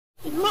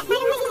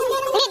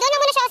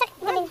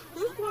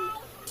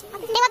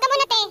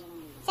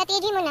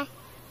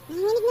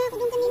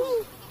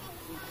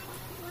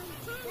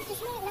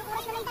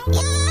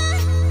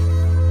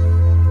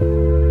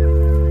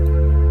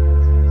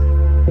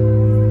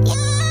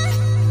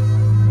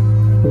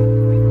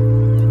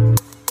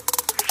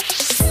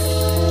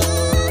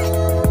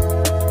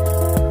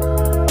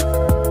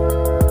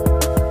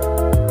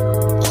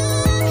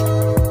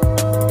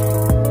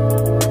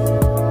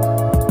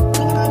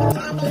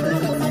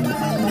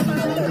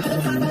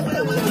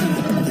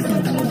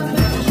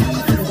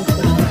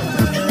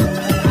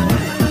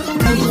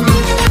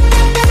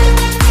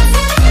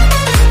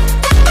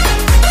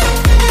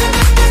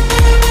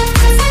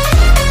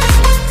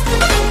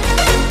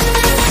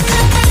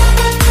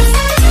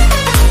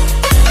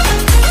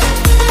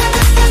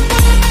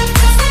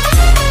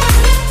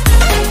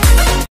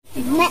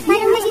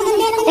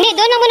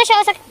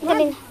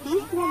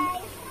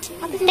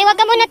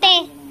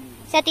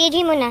Sa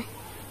TG mo na.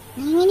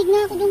 Nanginginig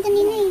na ako doon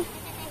kanina eh.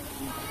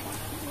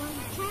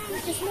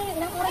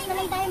 Ilang oras na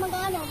lang tayo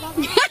mag-ano?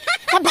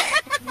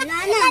 Wala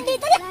na.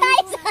 Nandito lang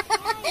tayo.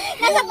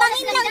 Nasa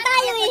bangin lang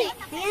tayo eh.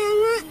 Kaya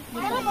nga.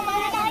 Tara,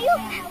 pabala tayo.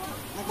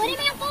 Kunin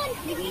mo yung phone.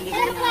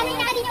 Tara, kumain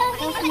na ka dito.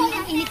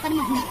 Init pa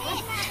naman.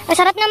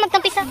 Masarap na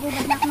magtampis ah.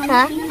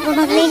 Ha? Kung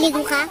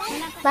magliligo ka?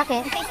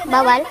 Bakit?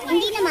 Bawal?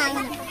 Hindi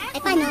naman.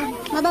 Eh paano?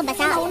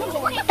 Mababasa.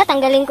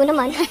 Tatanggalin ko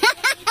naman.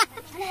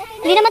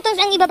 Hindi naman ito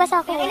ang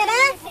ibabasa ko. Ano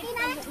ba?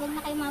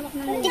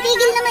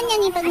 Titigil naman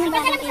yan eh pag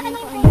nababasinan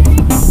ko.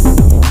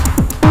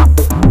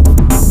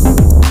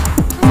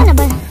 Ano na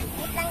ba?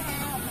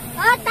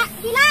 Oh,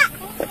 sila!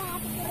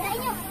 Try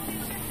nyo.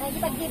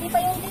 Pag-GB pa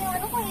yung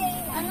ano ko eh.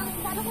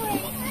 Ano ko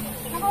eh.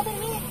 Naka-open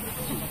minute.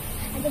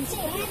 Andun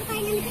siya eh.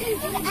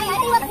 Ay,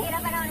 ate, wag. Hira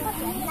pa naman.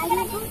 Lalo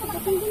na siya.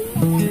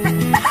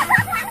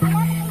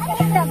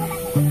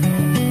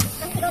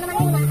 Ikaw naman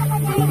muna.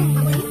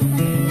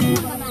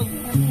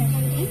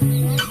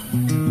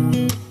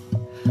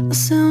 I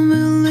sound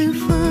really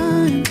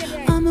fine.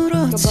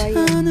 아무렇지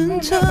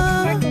않은 척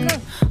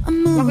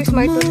아무도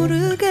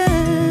모르게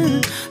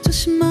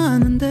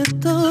조심하는데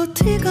또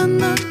티가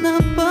났나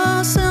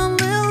봐.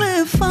 Sound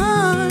really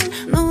fine.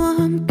 너와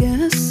함께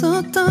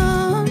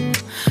했었던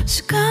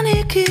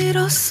시간이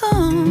길었어.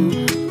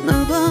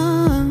 나 봐.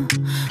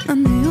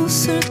 난 네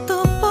옷을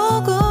또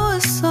보고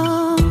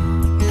있어.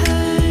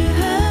 Hey,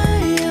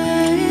 hey,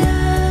 yeah,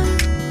 yeah.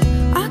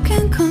 I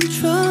can't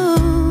control.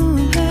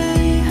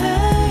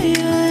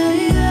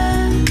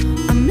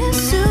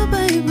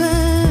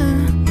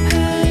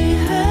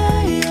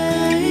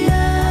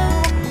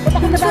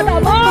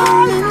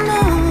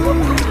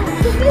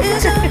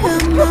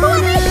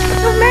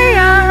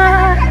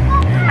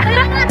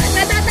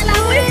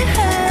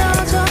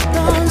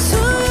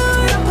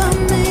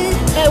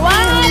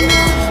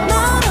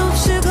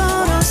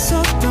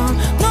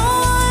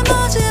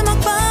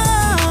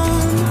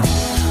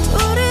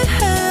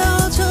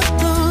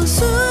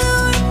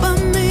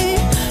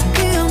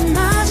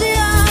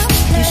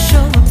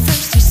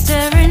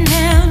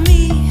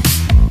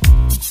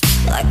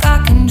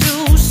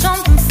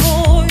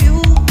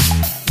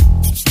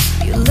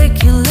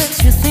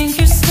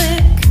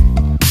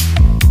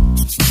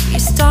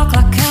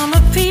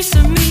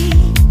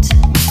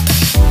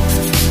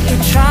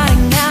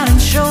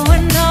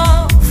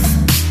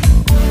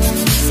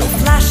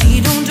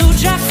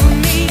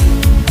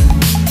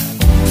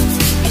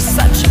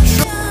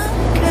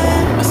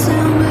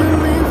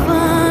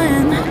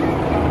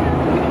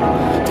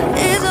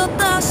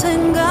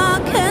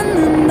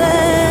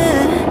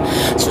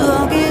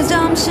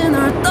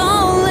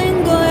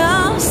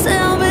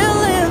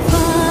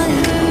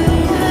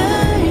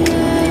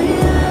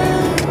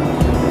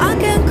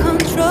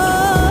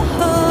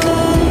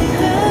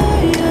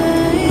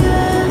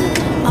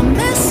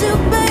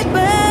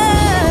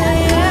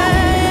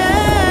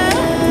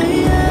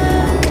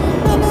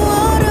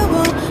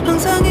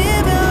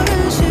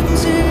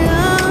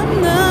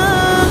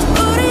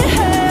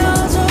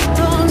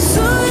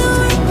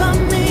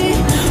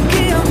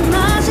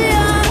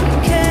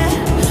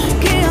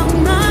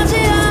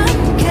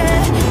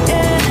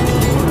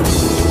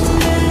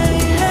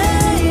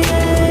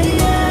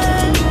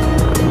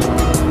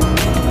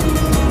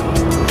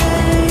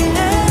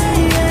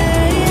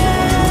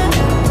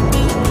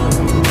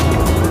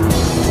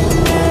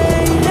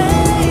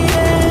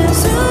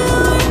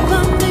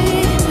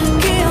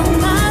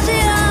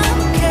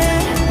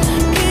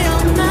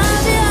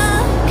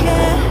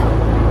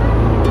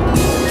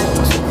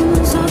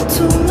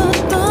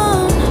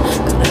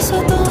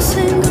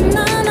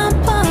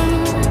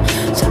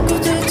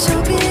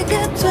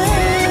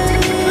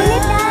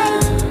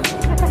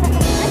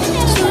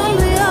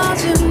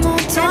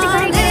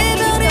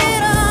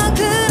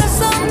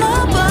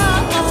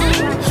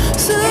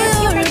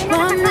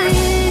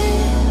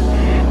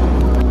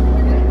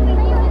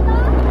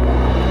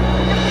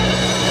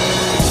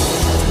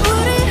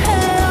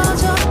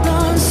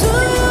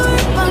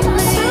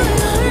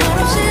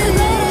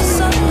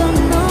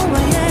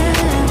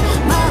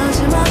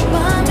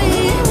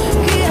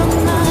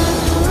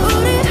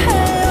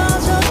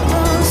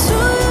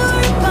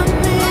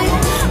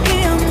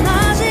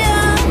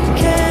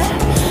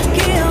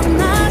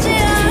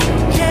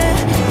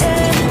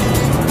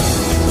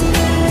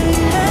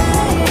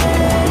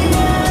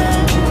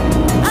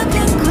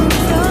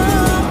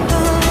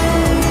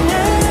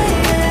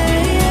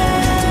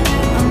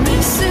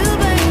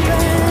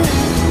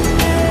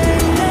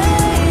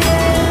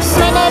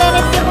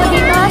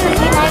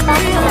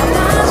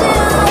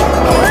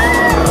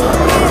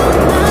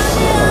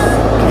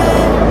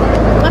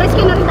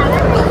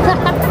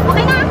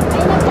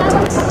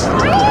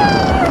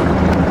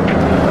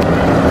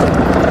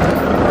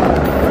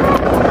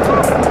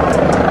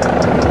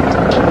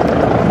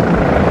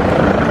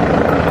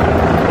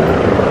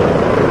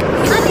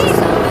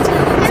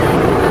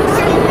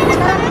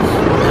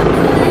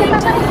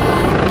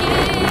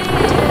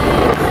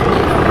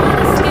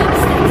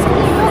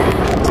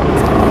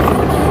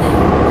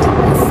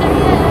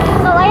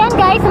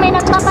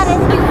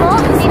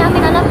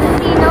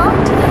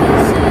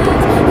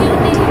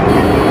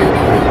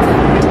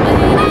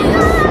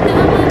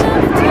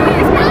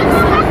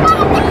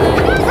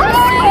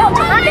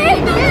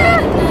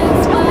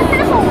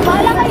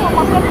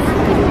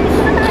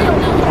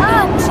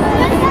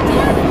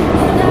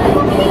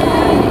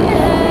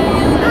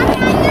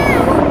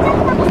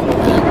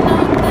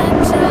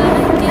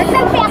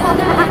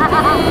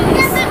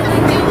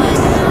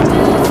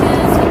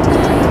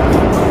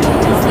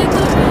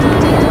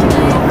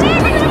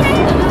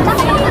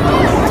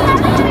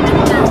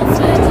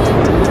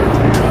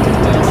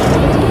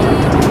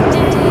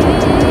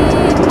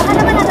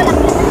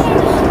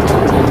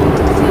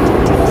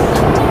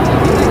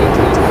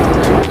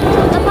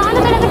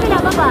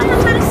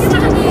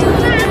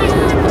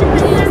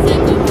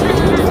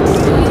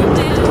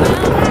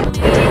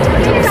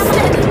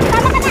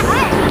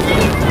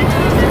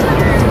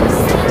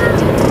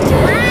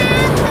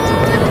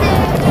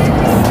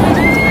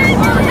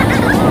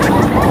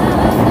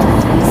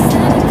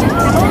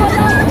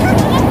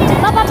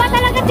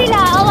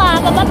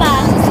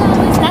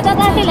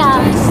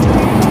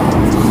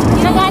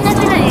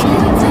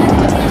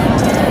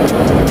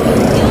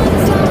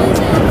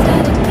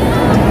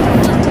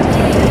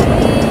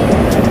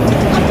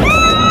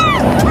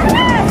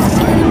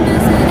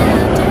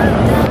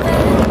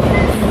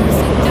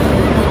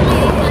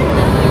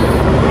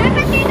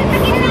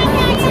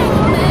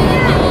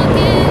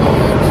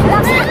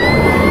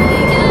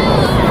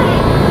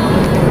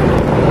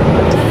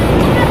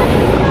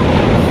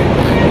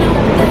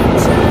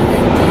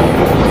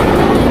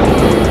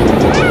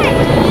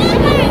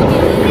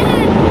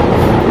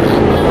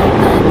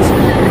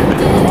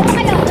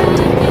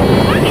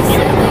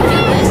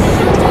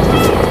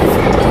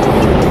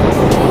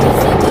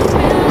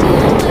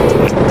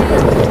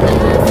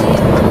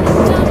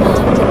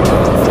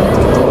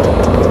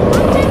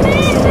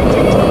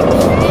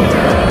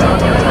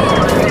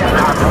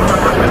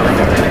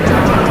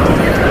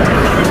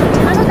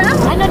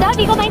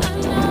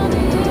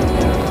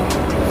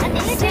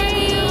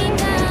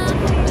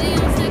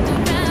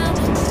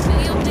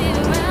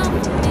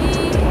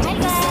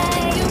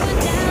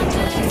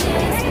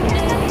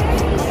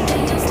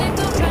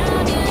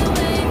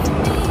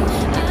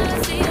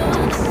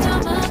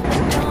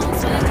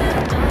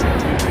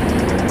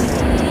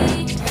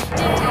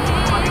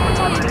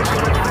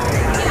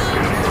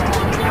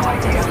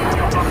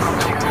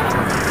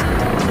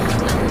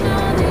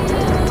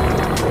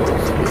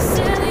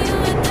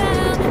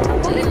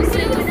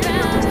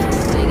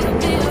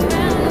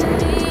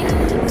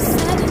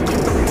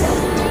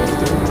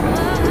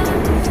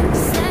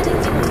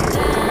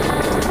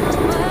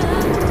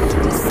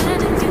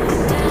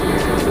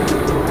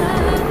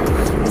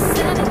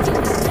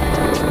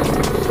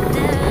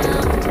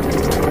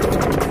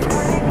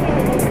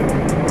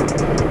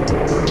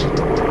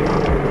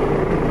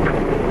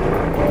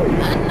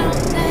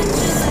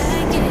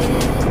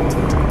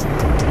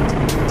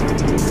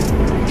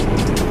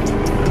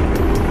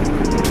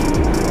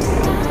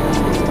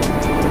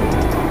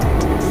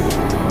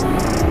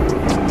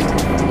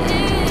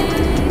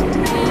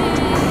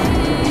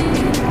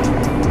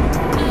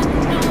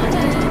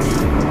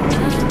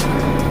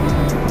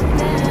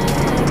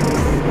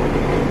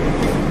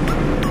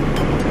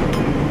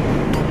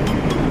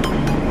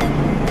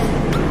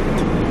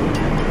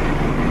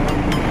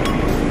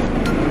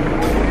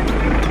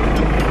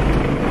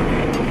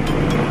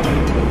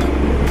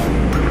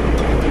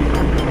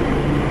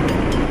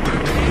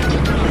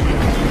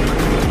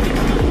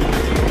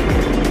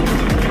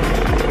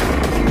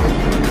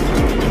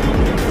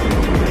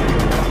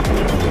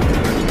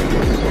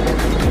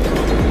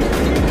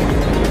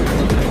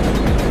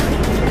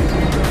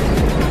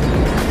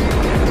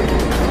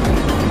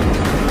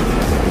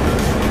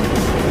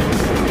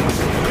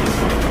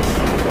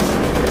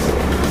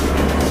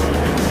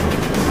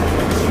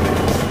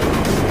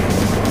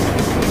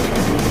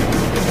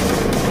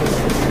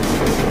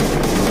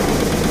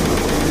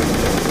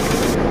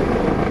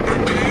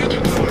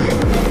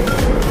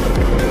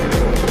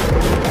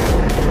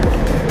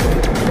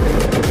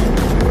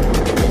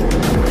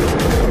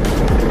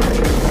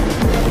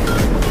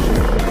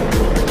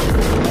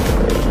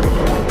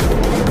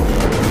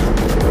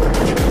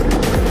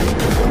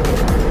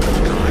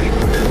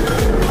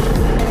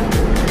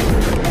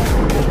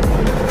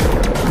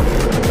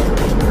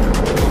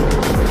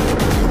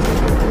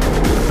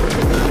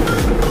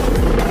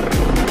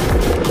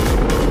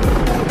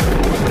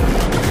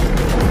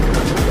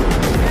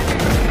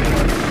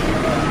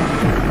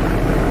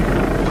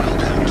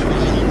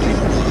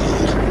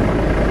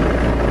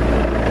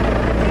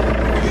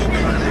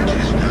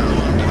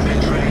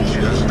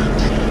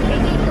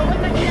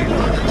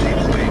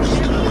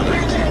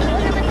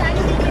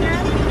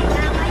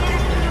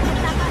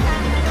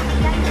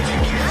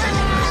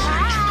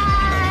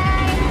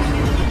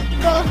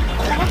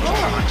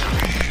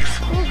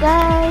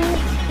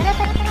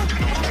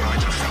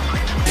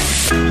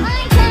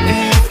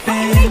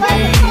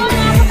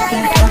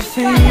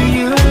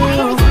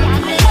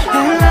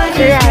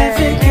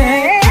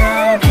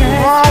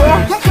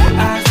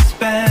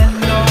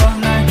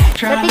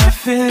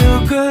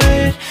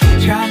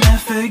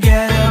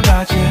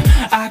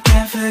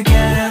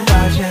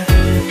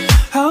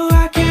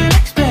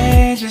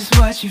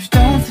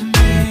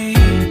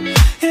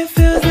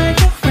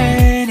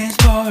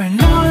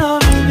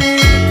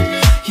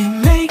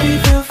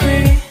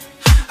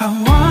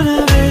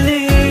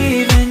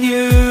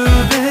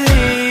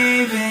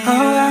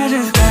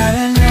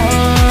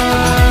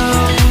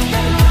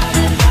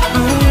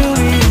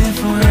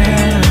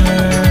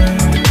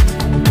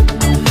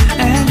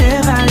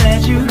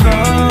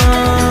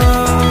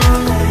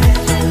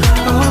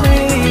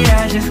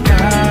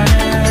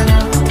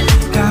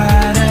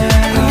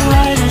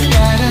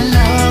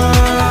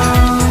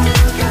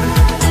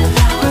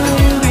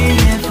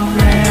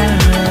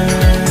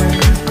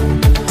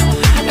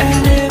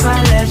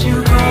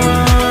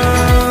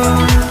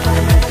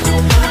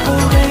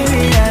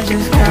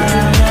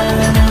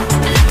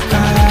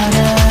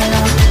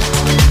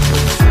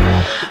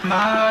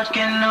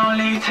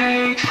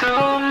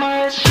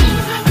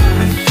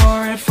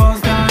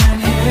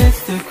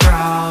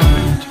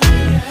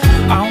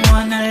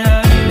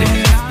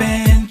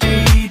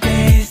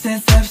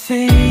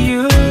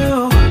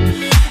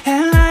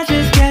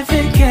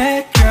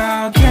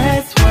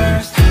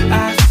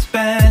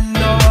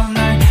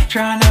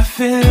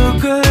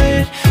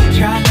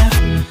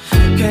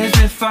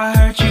 If I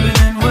hurt you,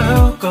 then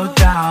we'll go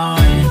down.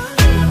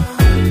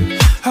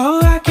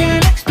 Oh, I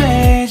can't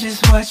explain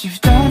just what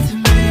you've done to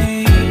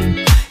me.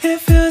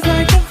 It feels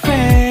like the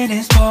rain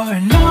is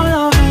pouring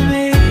all over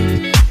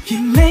me. You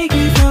make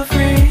me feel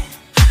free.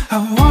 I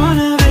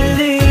wanna